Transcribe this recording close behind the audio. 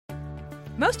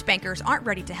Most bankers aren't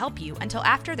ready to help you until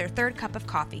after their third cup of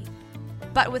coffee.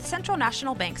 But with Central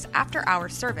National Bank's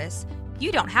after-hours service,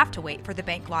 you don't have to wait for the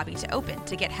bank lobby to open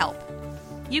to get help.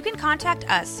 You can contact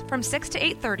us from 6 to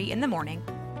 8:30 in the morning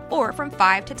or from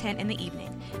 5 to 10 in the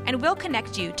evening, and we'll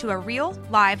connect you to a real,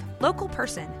 live, local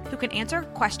person who can answer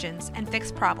questions and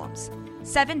fix problems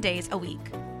 7 days a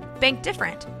week. Bank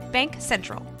different. Bank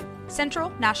Central. Central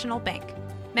National Bank.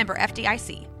 Member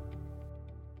FDIC.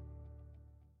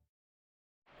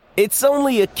 It's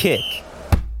only a kick,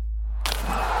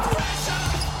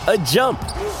 a jump,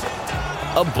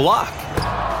 a block.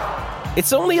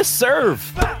 It's only a serve.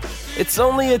 It's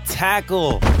only a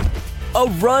tackle, a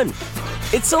run.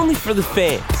 It's only for the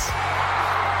fans.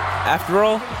 After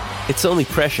all, it's only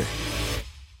pressure.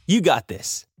 You got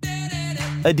this.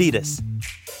 Adidas.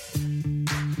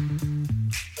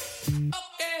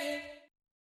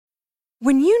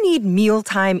 When you need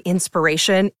mealtime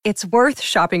inspiration, it's worth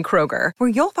shopping Kroger, where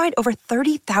you'll find over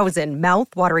 30,000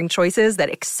 mouth-watering choices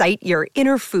that excite your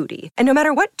inner foodie. And no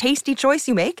matter what tasty choice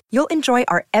you make, you'll enjoy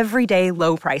our everyday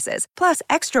low prices, plus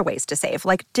extra ways to save,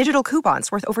 like digital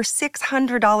coupons worth over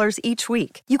 $600 each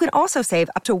week. You can also save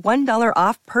up to $1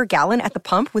 off per gallon at the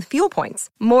pump with fuel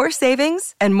points. More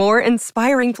savings and more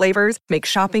inspiring flavors make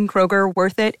shopping Kroger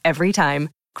worth it every time.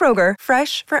 Kroger,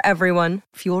 fresh for everyone.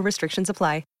 Fuel restrictions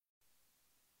apply.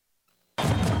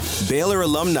 Baylor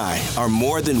alumni are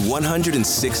more than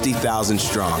 160,000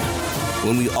 strong.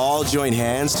 When we all join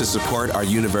hands to support our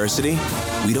university,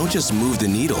 we don't just move the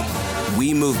needle,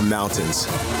 we move mountains.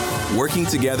 Working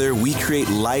together, we create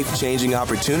life-changing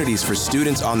opportunities for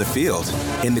students on the field,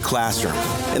 in the classroom,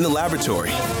 in the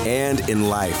laboratory, and in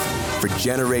life for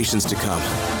generations to come.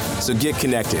 So get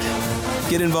connected.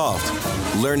 Get involved.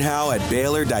 Learn how at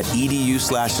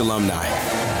baylor.edu/alumni.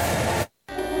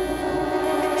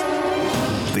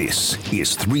 This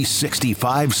is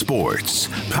 365 Sports,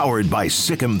 powered by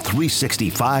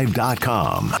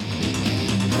Sikkim365.com.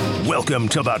 Welcome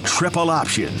to the Triple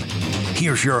Option.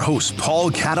 Here's your host,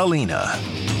 Paul Catalina.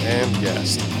 And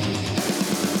guest.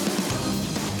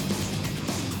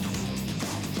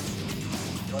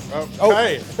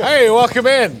 Hey, welcome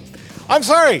in. I'm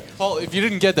sorry. Paul, if you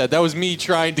didn't get that, that was me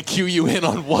trying to cue you in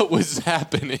on what was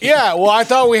happening. Yeah, well, I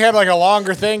thought we had like a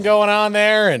longer thing going on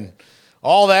there and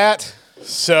all that.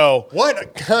 So,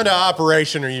 what kind of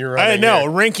operation are you running? I know,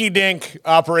 rinky-dink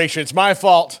operation. It's my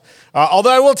fault. Although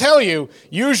I will tell you,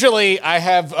 usually I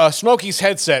have Smokey's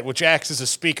headset, which acts as a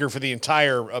speaker for the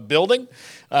entire building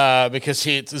because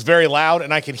it's very loud,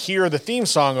 and I could hear the theme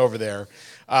song over there.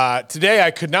 Today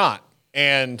I could not,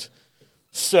 and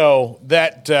so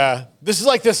that this is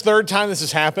like this third time this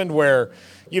has happened where,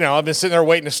 you know, I've been sitting there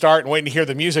waiting to start and waiting to hear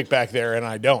the music back there, and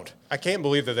I don't. I can't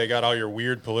believe that they got all your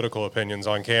weird political opinions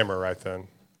on camera right then.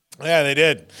 Yeah, they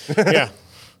did. Yeah.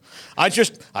 I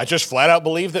just flat out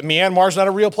believe that Myanmar's not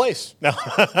a real place. No.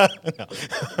 No.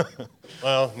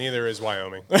 Well, neither is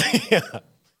Wyoming. Yeah.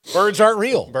 Birds aren't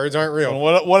real. Birds aren't real.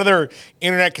 What other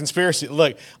internet conspiracy?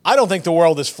 Look, I don't think the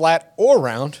world is flat or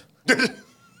round.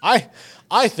 I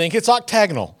think it's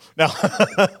octagonal. No.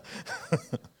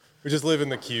 We just live in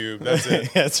the cube. That's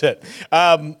it. That's it.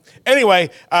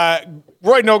 Anyway,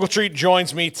 Royden Ogletree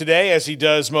joins me today, as he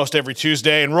does most every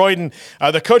Tuesday. And Royden,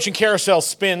 the coaching carousel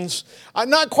spins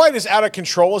not quite as out of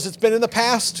control as it's been in the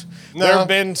past. No. There have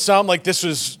been some, like this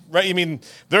was, right? I mean,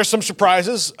 there's some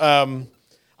surprises. I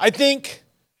think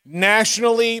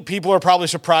nationally, people are probably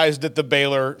surprised at the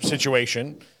Baylor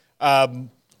situation. I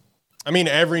mean,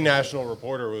 every national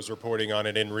reporter was reporting on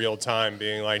it in real time,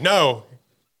 being like, no,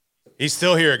 he's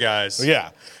still here, guys. Yeah.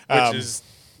 Which is,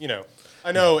 you know,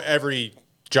 I know every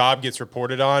job gets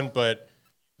reported on, but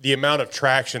the amount of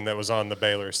traction that was on the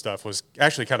Baylor stuff was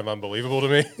actually kind of unbelievable to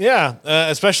me. Yeah,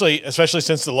 especially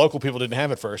since the local people didn't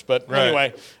have it first. But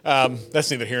anyway,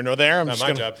 that's neither here nor there. I'm Not just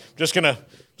my gonna, job. Just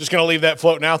gonna leave that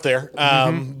floating out there.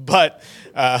 But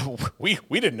we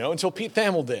didn't know until Pete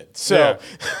Thamel did. So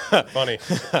yeah. Funny.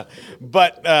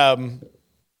 But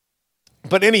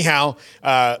anyhow,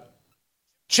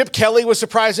 Chip Kelly was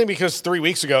surprising because 3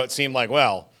 weeks ago it seemed like,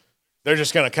 well, they're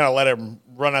just going to kind of let him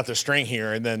run out the string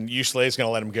here, and then UCLA is going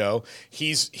to let him go.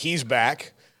 He's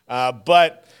back.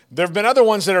 But there have been other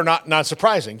ones that are not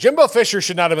surprising. Jimbo Fisher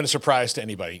should not have been a surprise to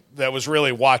anybody that was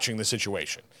really watching the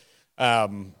situation.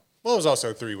 Well, it was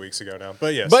also 3 weeks ago now,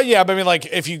 but yes. But yeah, I mean, like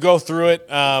if you go through it,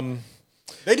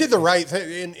 they did the right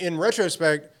thing. In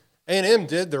retrospect, A&M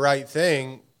did the right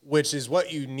thing, which is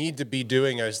what you need to be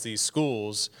doing as these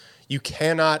schools. You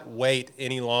cannot wait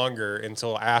any longer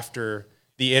until after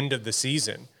the end of the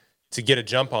season to get a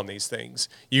jump on these things.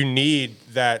 You need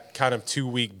that kind of 2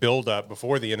 week buildup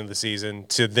before the end of the season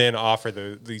to then offer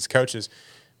these coaches.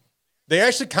 They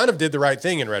actually kind of did the right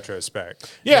thing in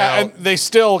retrospect. Yeah, and they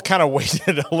still kind of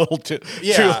waited a little too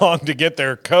long to get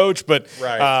their coach, but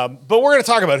but we're going to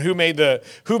talk about who made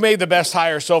the best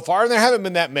hire so far, and there haven't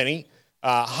been that many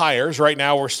hires. Right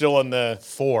now, we're still in the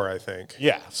 4, I think.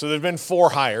 Yeah, so there've been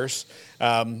 4 hires: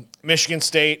 Michigan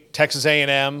State, Texas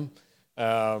A&M,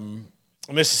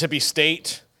 Mississippi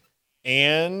State,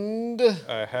 and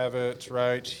I have it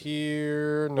right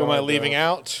here. Who am I leaving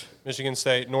out? Michigan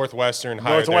State, Northwestern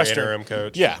hired their interim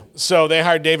coach. Yeah, so they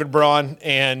hired David Braun,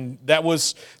 and that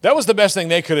was the best thing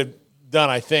they could have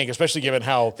done, I think, especially given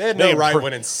how they had no right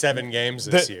winning 7 games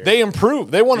this year. They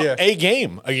improved. They won a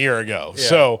game a year ago. Yeah.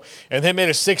 So, and they made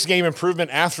a 6-game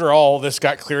improvement after all this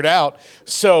got cleared out.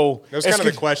 So that was kind of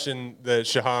the question that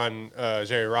Shahan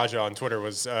Jerry Raja on Twitter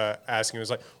was asking. He was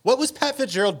like, "What was Pat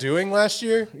Fitzgerald doing last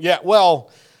year?" Yeah,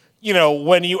 well, you know,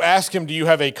 when you ask him, do you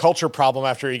have a culture problem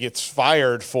after he gets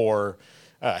fired for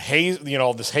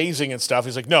this hazing and stuff?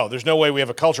 He's like, no, there's no way we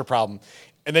have a culture problem.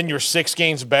 And then you're 6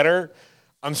 games better.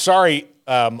 I'm sorry.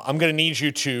 I'm going to need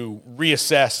you to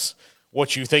reassess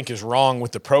what you think is wrong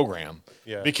with the program.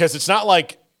 Yeah. Because it's not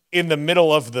like in the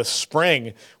middle of the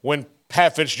spring when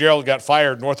Pat Fitzgerald got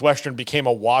fired, Northwestern became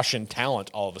a wash in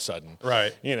talent all of a sudden.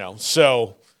 Right. You know,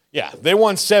 so yeah, they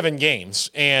won 7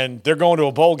 games and they're going to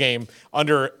a bowl game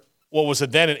under what was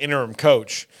then an interim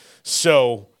coach.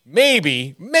 So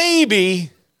maybe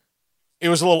it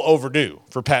was a little overdue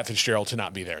for Pat Fitzgerald to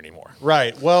not be there anymore.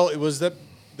 Right. Well, it was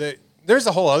there's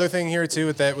a whole other thing here too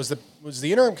with that. Was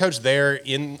the interim coach there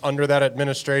under that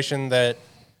administration that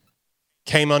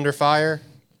came under fire?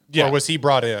 Yeah. Or was he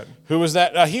brought in? Who was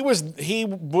that? This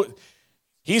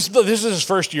is his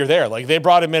first year there. Like they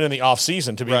brought him in the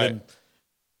offseason to be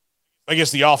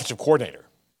the offensive coordinator.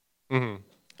 Mm-hmm.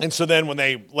 And so then when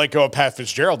they let go of Pat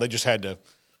Fitzgerald, they just had to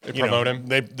promote him.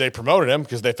 They promoted him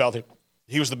because they felt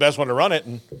he was the best one to run it.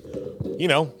 And,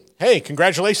 hey,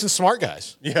 congratulations, smart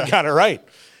guys. Yeah. You got it right.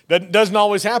 That doesn't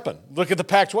always happen. Look at the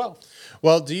Pac-12.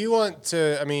 Well, do you want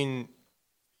to,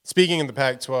 speaking of the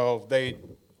Pac-12,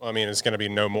 it's going to be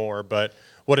no more, but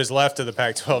what is left of the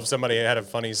Pac-12, somebody had a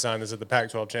funny sign that said the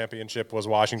Pac-12 championship was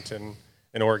Washington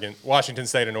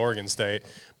State and Oregon State.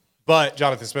 But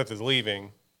Jonathan Smith is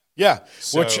leaving. Yeah,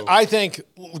 which I think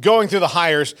going through the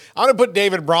hires, I'm going to put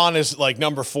David Braun as like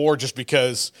number 4 just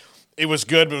because it was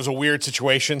good, but it was a weird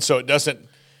situation, so it doesn't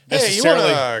necessarily... Hey,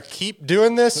 you want to keep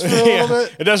doing this for a little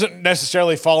bit? It doesn't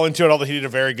necessarily fall into it, although he did a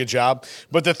very good job.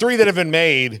 But the 3 that have been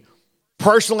made,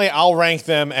 personally, I'll rank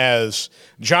them as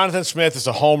Jonathan Smith is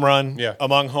a home run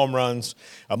among home runs.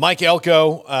 Mike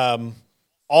Elko,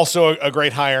 also a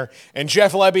great hire. And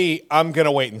Jeff Lebby, I'm going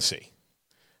to wait and see.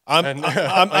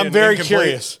 I'm very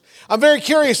curious. I'm very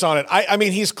curious on it. I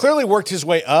mean, he's clearly worked his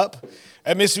way up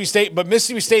at Mississippi State, but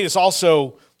Mississippi State is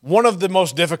also one of the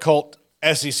most difficult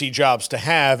SEC jobs to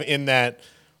have in that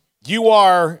you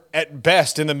are at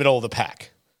best in the middle of the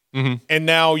pack. Mm-hmm. And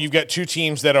now you've got 2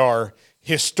 teams that are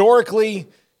historically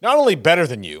not only better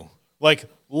than you, like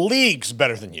leagues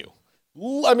better than you.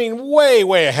 I mean, way,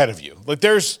 way ahead of you. Like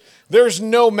there's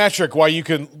no metric where you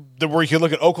can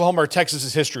look at Oklahoma or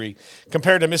Texas's history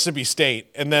compared to Mississippi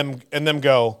State and them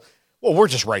go, well, we're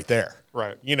just right there.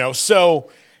 Right.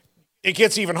 So it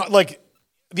gets even like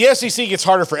the SEC gets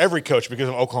harder for every coach because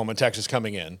of Oklahoma and Texas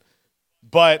coming in.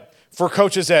 But for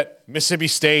coaches at Mississippi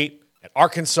State, at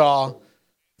Arkansas,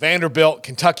 Vanderbilt,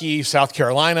 Kentucky, South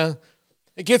Carolina,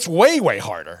 it gets way, way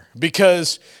harder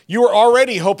because you were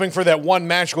already hoping for that one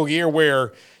magical year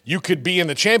where you could be in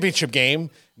the championship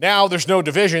game. Now there's no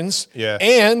divisions. Yeah.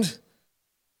 And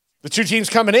the 2 teams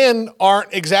coming in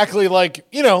aren't exactly like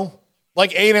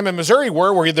A&M and Missouri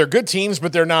were, where they're good teams,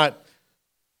 but they're not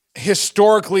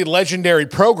historically legendary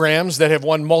programs that have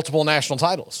won multiple national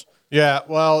titles. Yeah,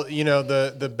 well,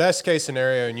 the best case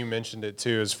scenario, and you mentioned it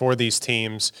too, is for these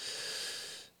teams,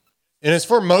 and it's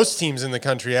for most teams in the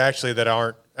country actually that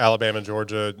aren't Alabama,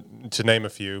 Georgia, to name a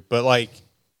few, but like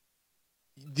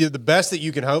the best that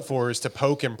you can hope for is to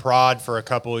poke and prod for a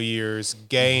couple of years,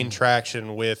 gain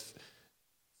traction with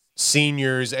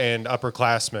seniors and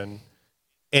upperclassmen,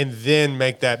 and then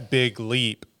make that big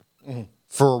leap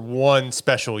for one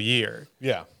special year.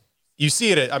 Yeah. You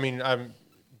see it I'm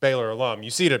Baylor alum.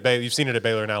 You've seen it at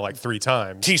Baylor now like 3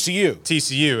 times.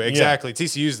 TCU, exactly. Yeah.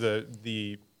 TCU's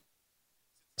the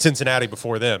Cincinnati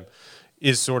before them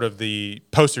is sort of the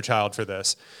poster child for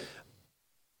this.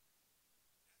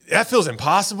 That feels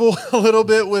impossible a little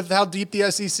bit with how deep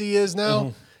the SEC is now. Mm-hmm.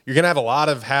 You're going to have a lot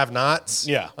of have-nots,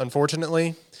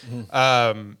 unfortunately.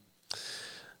 Mm-hmm.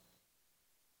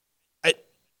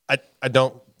 I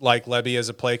don't like Lebby as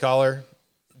a play caller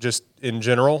just in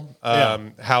general.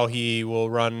 How he will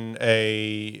run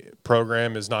a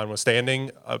program is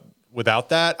notwithstanding. Without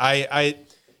that,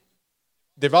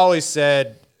 they've always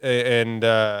said, and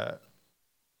I'm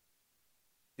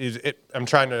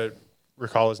trying to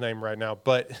recall his name right now,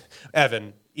 but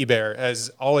Evan Eber has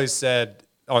always said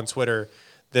on Twitter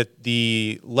that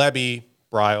the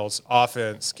Levy-Bryles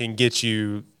offense can get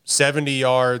you 70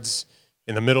 yards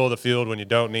in the middle of the field when you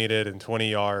don't need it, and 20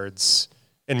 yards,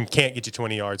 and can't get you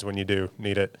 20 yards when you do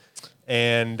need it.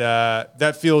 And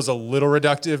that feels a little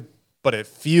reductive, but it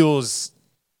feels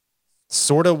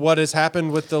sort of what has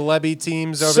happened with the Levy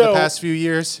teams over the past few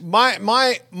years.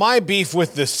 My beef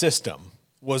with the system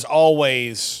was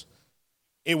always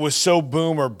it was so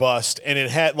boom or bust, and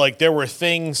it had there were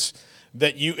things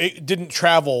that it didn't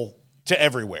travel to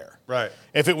everywhere. Right.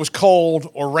 If it was cold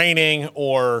or raining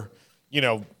or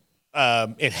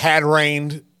it had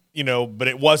rained, but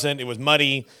it wasn't. It was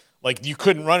muddy. You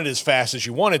couldn't run it as fast as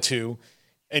you wanted to,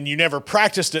 and you never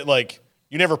practiced it.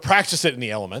 You never practiced it in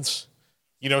the elements.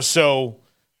 So,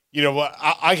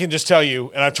 I can just tell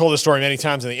you, and I've told this story many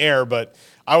times in the air, but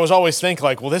I was always think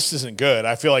well, this isn't good.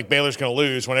 I feel like Baylor's going to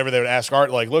lose whenever they would ask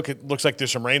Art, look, it looks like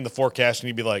there's some rain in the forecast, and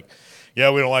he'd be like,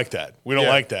 yeah, we don't like that. We don't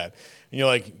like that. And you're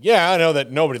like, yeah, I know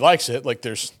that nobody likes it.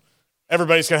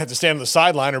 Everybody's going to have to stand on the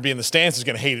sideline or be in the stands is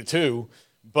going to hate it too.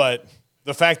 But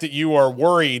the fact that you are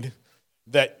worried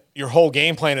that your whole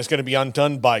game plan is going to be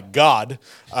undone by God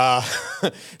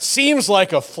seems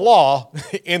like a flaw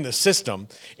in the system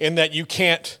in that you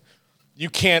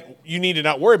need to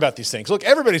not worry about these things. Look,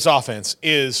 everybody's offense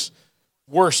is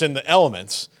worse in the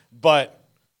elements, but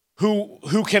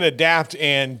who can adapt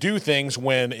and do things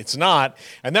when it's not?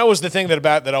 And that was the thing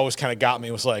that always kind of got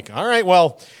me was all right,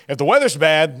 well, if the weather's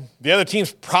bad, the other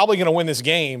team's probably going to win this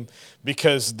game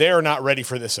because they're not ready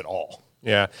for this at all.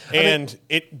 Yeah.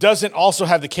 It doesn't also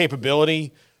have the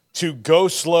capability to go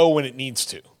slow when it needs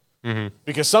to. Mm-hmm.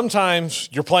 Because sometimes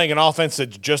you're playing an offense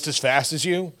that's just as fast as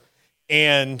you,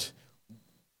 and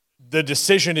the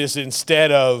decision is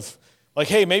instead of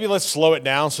hey, maybe let's slow it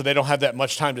down so they don't have that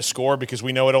much time to score because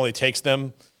we know it only takes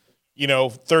them,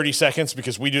 30 seconds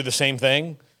because we do the same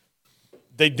thing.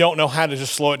 They don't know how to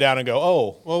just slow it down and go,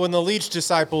 oh. Well, when the Leach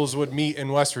disciples would meet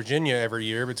in West Virginia every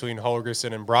year between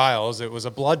Holgerson and Bryles, it was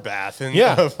a bloodbath. And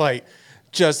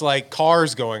just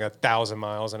cars going 1,000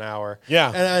 miles an hour.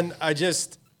 Yeah. And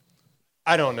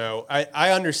I don't know.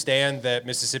 I understand that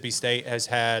Mississippi State has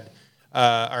had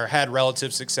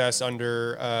relative success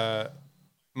under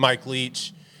Mike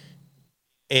Leach,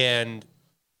 and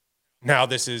now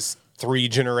this is 3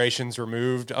 generations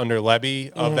removed under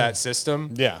Levy of that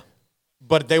system. Yeah.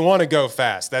 But they want to go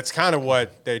fast. That's kind of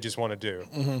what they just want to do.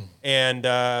 Mm-hmm.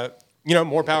 And,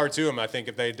 more power to them, I think,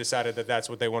 if they decided that that's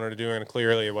what they wanted to do, and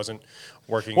clearly it wasn't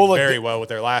working very well with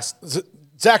their last.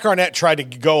 Zach Arnett tried to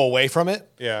go away from it.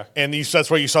 Yeah. And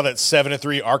that's where you saw that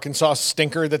 7-3 Arkansas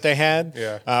stinker that they had.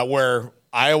 Yeah. Where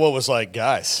Iowa was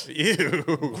guys, ew,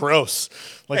 gross.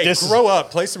 Grow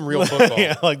up, play some real football.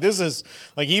 Yeah, this is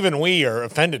even we are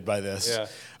offended by this.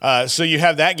 Yeah. So you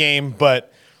have that game,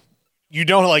 but you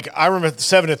don't I remember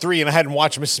 7-3, and I hadn't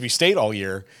watched Mississippi State all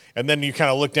year, and then you kind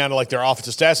of look down to their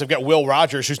offensive stats. They've got Will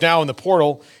Rogers, who's now in the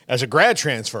portal as a grad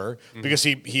transfer because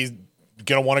he's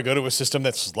gonna want to go to a system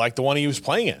that's like the one he was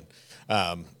playing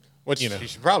in. Which he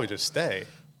should probably just stay.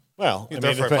 Well,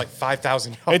 for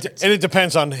 5,000 yards. And it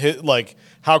depends on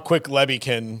how quick Levy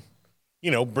can,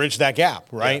 bridge that gap,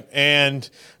 right? Yeah. And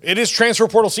it is transfer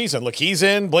portal season. Look, he's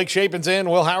in, Blake Shapen's in,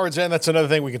 Will Howard's in. That's another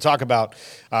thing we can talk about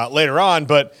later on.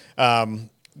 But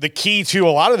the key to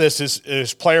a lot of this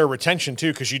is player retention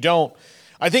too, because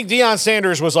I think Deion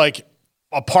Sanders was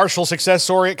a partial success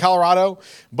story at Colorado,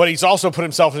 but he's also put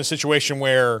himself in a situation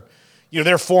where,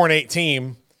 they're 4-8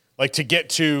 team, to get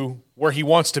to where he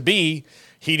wants to be.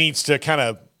 He needs to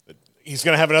he's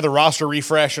going to have another roster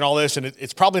refresh and all this, and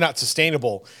it's probably not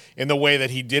sustainable in the way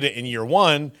that he did it in year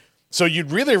one. So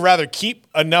you'd really rather keep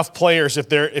enough players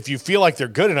if you feel like they're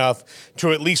good enough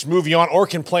to at least move you on or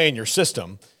can play in your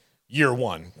system year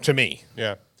one, to me.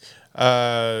 Yeah.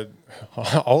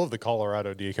 All of the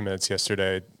Colorado decommits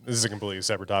yesterday, this is a completely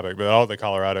separate topic, but all of the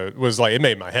Colorado was it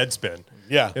made my head spin.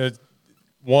 Yeah.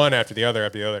 One after the other.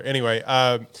 Anyway,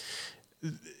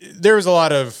 there was a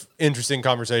lot of interesting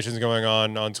conversations going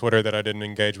on Twitter that I didn't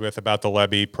engage with about the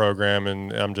Levy program,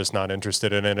 and I'm just not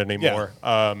interested in it anymore.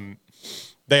 Yeah.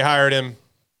 They hired him.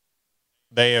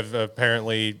 They have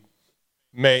apparently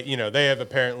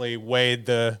weighed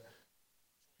the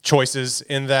choices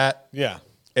in that. Yeah.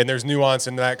 And there's nuance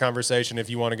in that conversation. If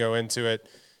you want to go into it,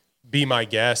 be my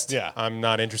guest. Yeah. I'm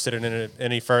not interested in it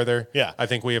any further. Yeah. I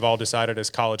think we have all decided as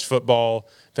college football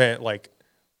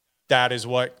that is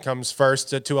what comes first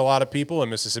to a lot of people,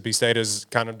 and Mississippi State has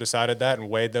kind of decided that and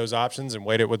weighed those options and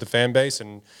weighed it with the fan base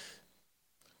and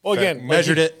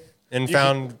measured it and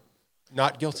found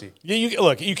not guilty.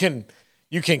 Look, you can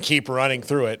keep running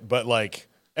through it, but like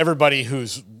everybody who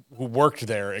worked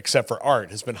there except for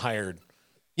Art has been hired.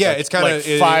 Yeah, it's kind of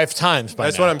 5 times by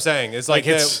That's now. what I'm saying. It's like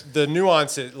the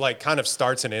nuance. It like kind of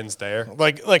starts and ends there.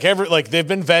 Like they've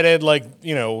been vetted. Like,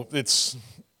 you know,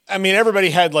 everybody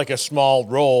had like a small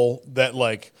role that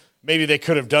like maybe they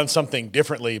could have done something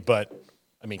differently. But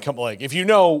I mean, if you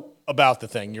know about the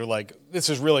thing, you're like, this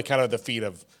is really kind of the feat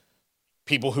of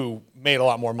people who made a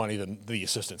lot more money than the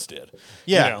assistants did.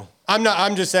 Yeah, you know?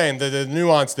 I'm just saying the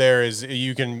nuance there is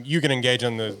you can engage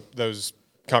on those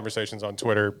conversations on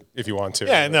Twitter if you want to.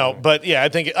 Yeah, no, but yeah, I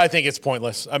think it's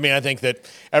pointless. I mean, I think that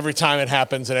every time it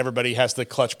happens and everybody has to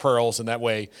clutch pearls, and that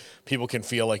way people can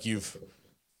feel like you've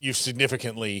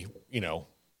significantly, you know,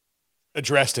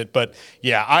 addressed it. But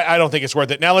yeah, I don't think it's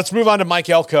worth it. Now let's move on to Mike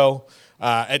Elko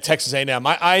at Texas A&M.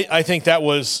 I think that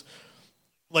was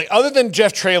like, other than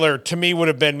Jeff Traylor, to me would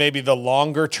have been maybe the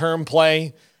longer term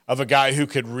play of a guy who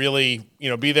could really, you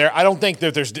know, be there. I don't think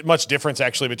that there's much difference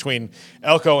actually between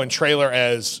Elko and Traylor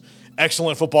as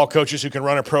excellent football coaches who can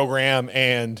run a program.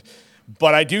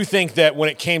 But I do think that when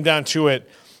it came down to it,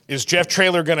 is Jeff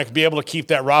Traylor going to be able to keep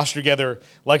that roster together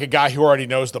like a guy who already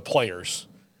knows the players,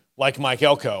 like Mike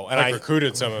Elko? And I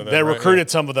recruited some of them. That recruited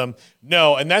some of them.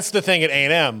 No, and that's the thing at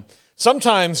A&M.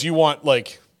 Sometimes you want,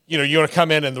 like, you know, you want to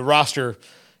come in and the roster,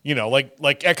 you know,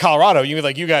 like at Colorado, you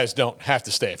guys don't have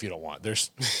to stay if you don't want. There's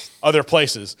other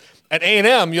places. At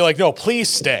A&M, you're like, no, please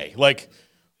stay. Like,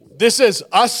 this is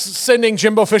us sending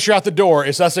Jimbo Fisher out the door.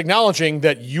 Is us acknowledging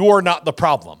that you're not the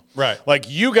problem. Right. Like,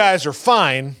 you guys are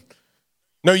fine.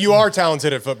 No, you are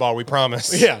talented at football, we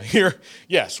promise. Yeah,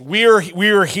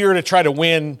 we're here to try to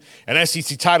win an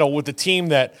SEC title with the team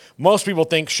that most people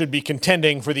think should be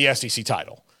contending for the SEC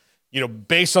title. You know,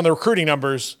 based on the recruiting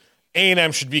numbers,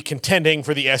 A&M should be contending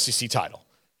for the SEC title.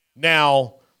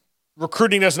 Now,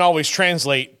 recruiting doesn't always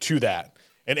translate to that.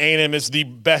 And A&M is the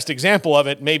best example of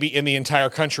it, maybe in the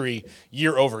entire country,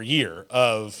 year over year,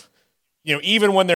 of, you know, even when they're